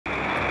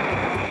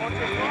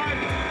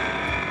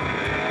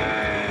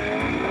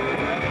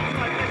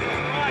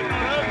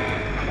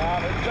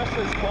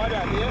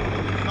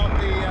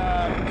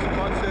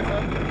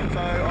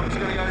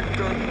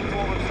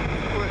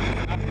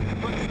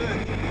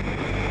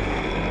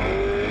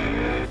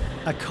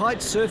A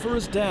kite surfer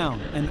is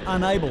down and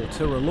unable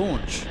to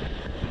relaunch.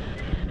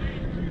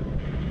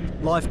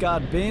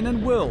 Lifeguard Ben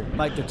and Will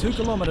make the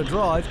 2-kilometre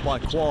drive by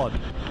quad.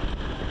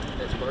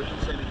 That's motion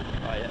sending.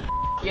 Oh yeah.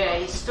 Yeah,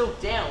 he's still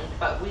down,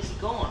 but where's he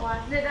gone?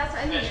 Why? No, that's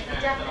what I mean. Is he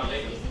definitely,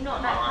 is he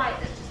not that kite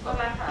that's just gone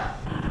like that?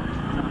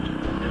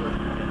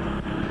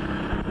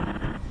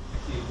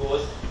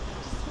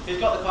 Who's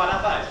got the kite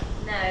up, eh?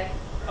 No.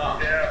 Oh.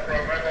 It's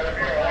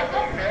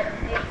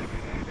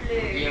blue.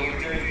 Yeah, we're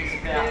doing this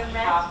about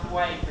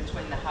halfway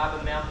between the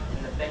harbour mouth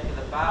and the back of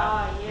the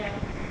bar. Oh, yeah.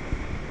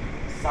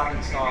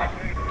 Southern side.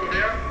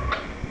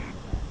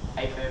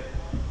 Hey, Ferb.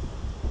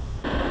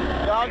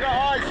 Yeah, I've got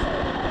eyes.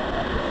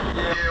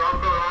 Yeah,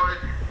 I've got eyes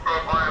from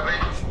Piha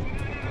Beach.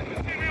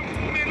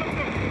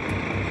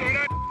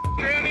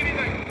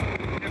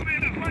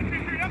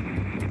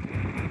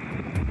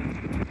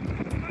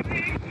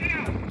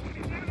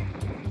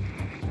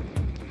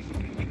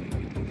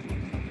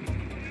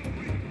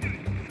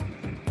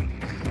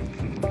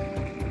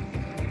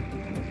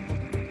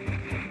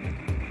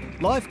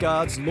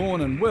 Lifeguards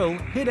Lorne and Will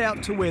head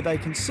out to where they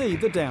can see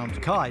the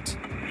downed kite.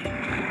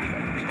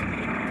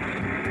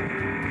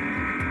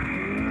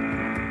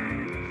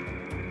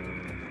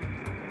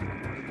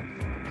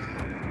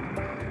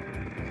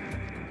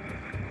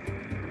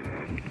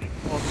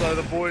 Well, so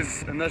the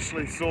boys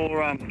initially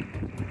saw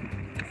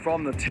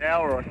from the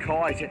tower a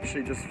kite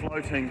actually just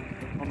floating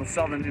on the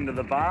southern end of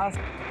the bar.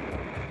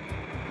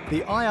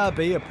 The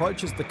IRB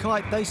approaches the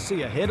kite they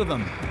see ahead of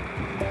them.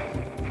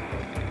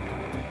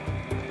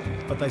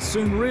 But they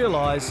soon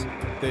realise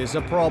there's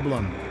a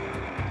problem.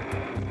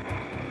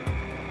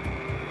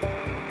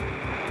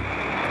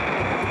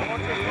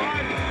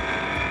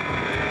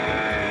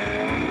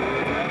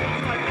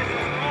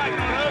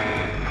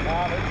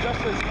 It's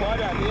just this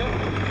kite out here,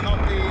 not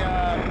the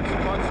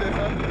kite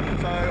surfer.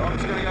 So I'm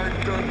just going to go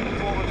do a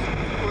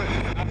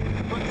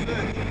quick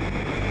search.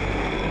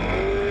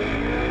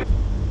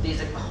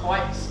 There's a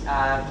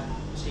kite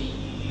to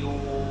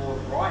your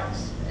right.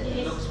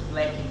 It looks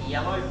black and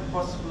yellow,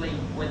 possibly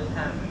with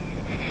him.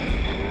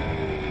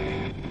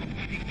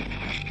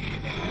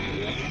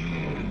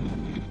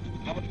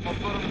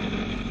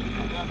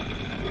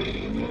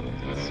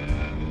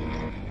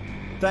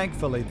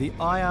 Thankfully, the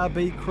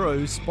IRB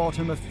crew spot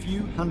him a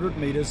few hundred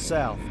metres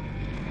south.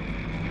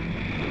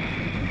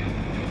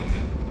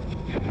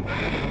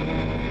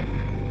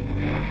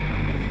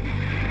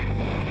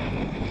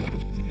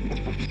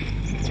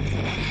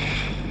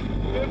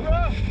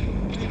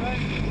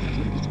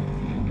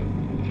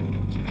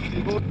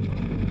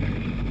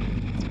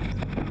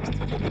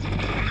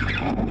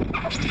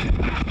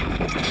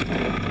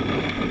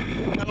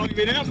 How long have you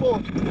been out for?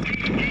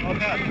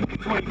 About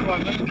 25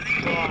 minutes.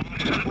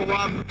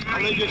 Well,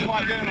 I'll leave you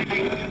quite down.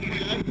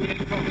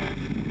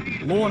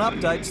 Lorne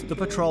updates the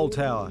patrol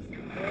tower.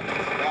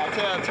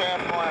 Tower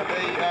from IRB,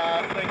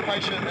 the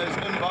patient is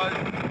in boat.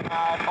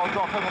 I'll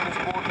drop him on this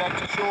board back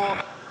to shore.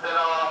 Then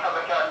I'll come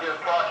back out and get a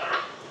flight.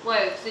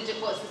 Whoa, so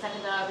what's the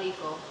second IRB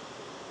for?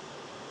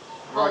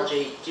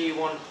 Roger, do you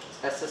want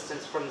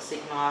assistance from the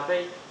second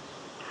IRB?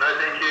 No,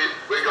 thank you.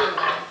 We're good.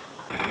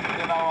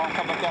 Then I'll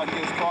come back out and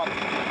get his flight.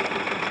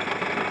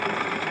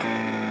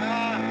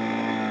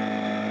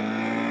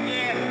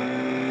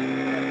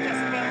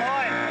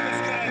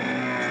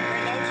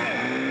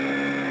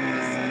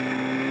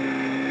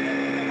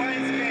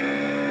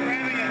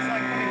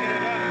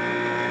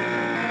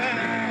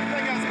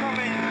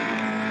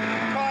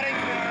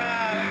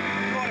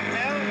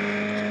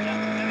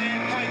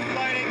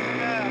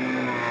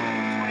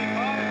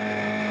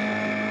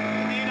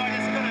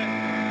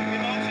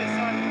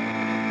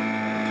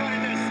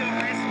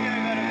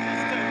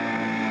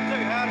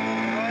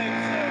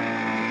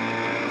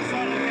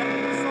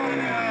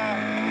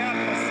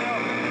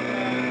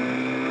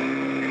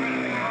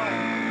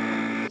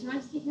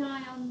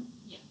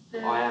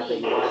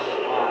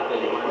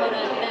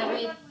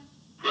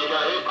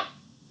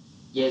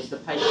 Yes, the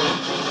patient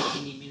needs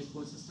any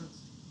medical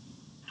assistance?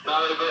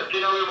 No, but do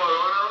you know where my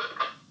rhino is?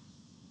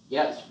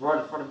 Yeah, it's right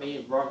in front of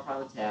me, right in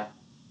front of the tower.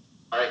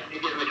 Alright, can you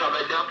get me to come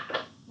back down?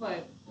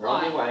 Whoa. We're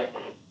on your way.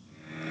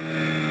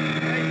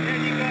 Hey,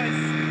 you guys,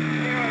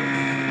 you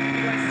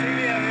guys see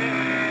me out here?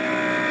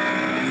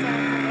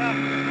 Someone pulled up.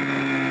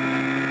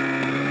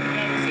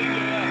 Yeah, we see you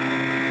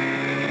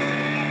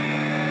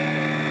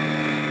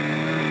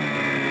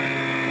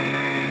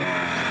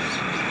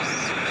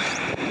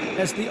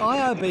As the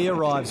IRB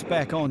arrives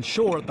back on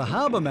shore at the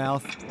harbour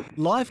mouth,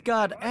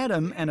 lifeguard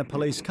Adam and a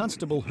police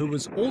constable who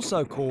was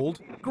also called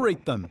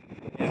greet them.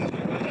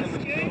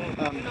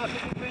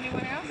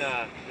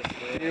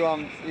 You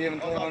haven't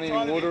thrown on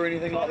any water or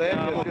anything like that?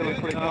 You're feeling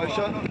pretty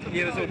kosher?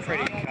 Yeah, it was all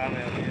pretty calm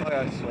out here.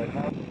 Okay, sweet.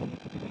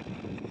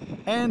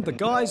 And the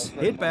guys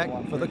head back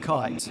for the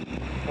kite.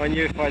 I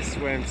knew if I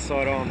swam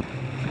side on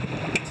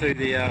to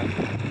the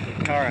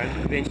current,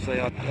 eventually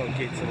I'd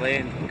get to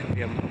land. It could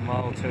be a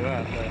mile or two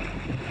up, but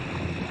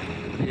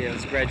yeah, it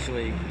was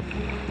gradually,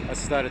 I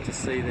started to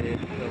see the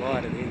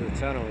light at the end of the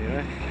tunnel, you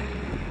know.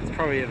 It's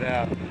probably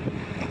about a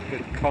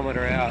good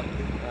kilometre out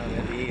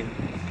at the end.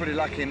 pretty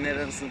lucky in that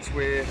instance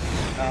where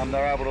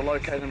they're able to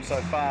locate him so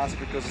fast,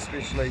 because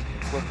especially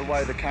with the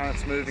way the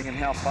current's moving and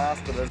how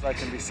fast it is, they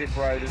can be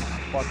separated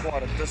by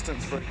quite a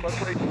distance very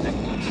quickly.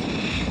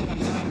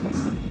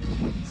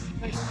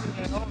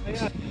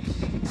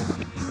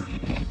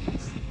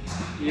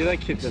 Yeah, they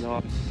kept an eye,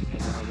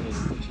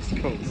 which is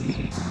cool.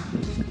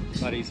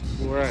 Buddies,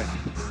 alright.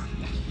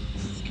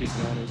 Let's keep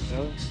an eye on each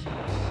other.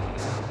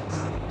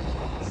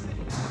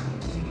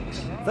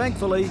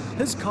 Thankfully,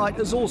 his kite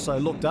is also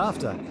looked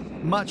after,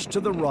 much to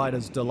the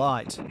rider's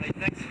delight. Hey,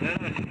 thanks for that.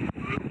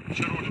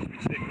 Should all just be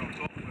stacked on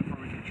top, but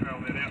probably can trail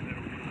that out,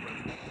 that'll be all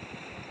good.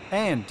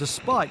 And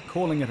despite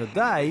calling it a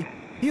day,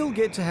 he'll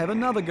get to have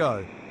another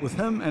go, with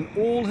him and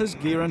all his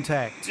gear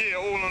intact. Yeah,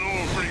 all in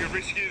all, a pretty good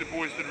rescue. The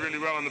boys did really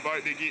well on the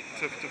boat there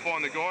to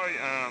find the guy.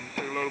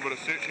 Took a little bit of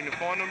searching to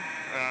find him,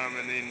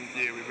 and then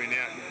yeah, we went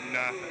out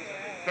and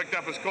picked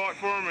up his kite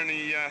for him, and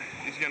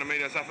he's going to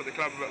meet us up at the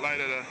club a bit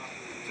later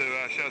to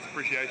show his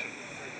appreciation.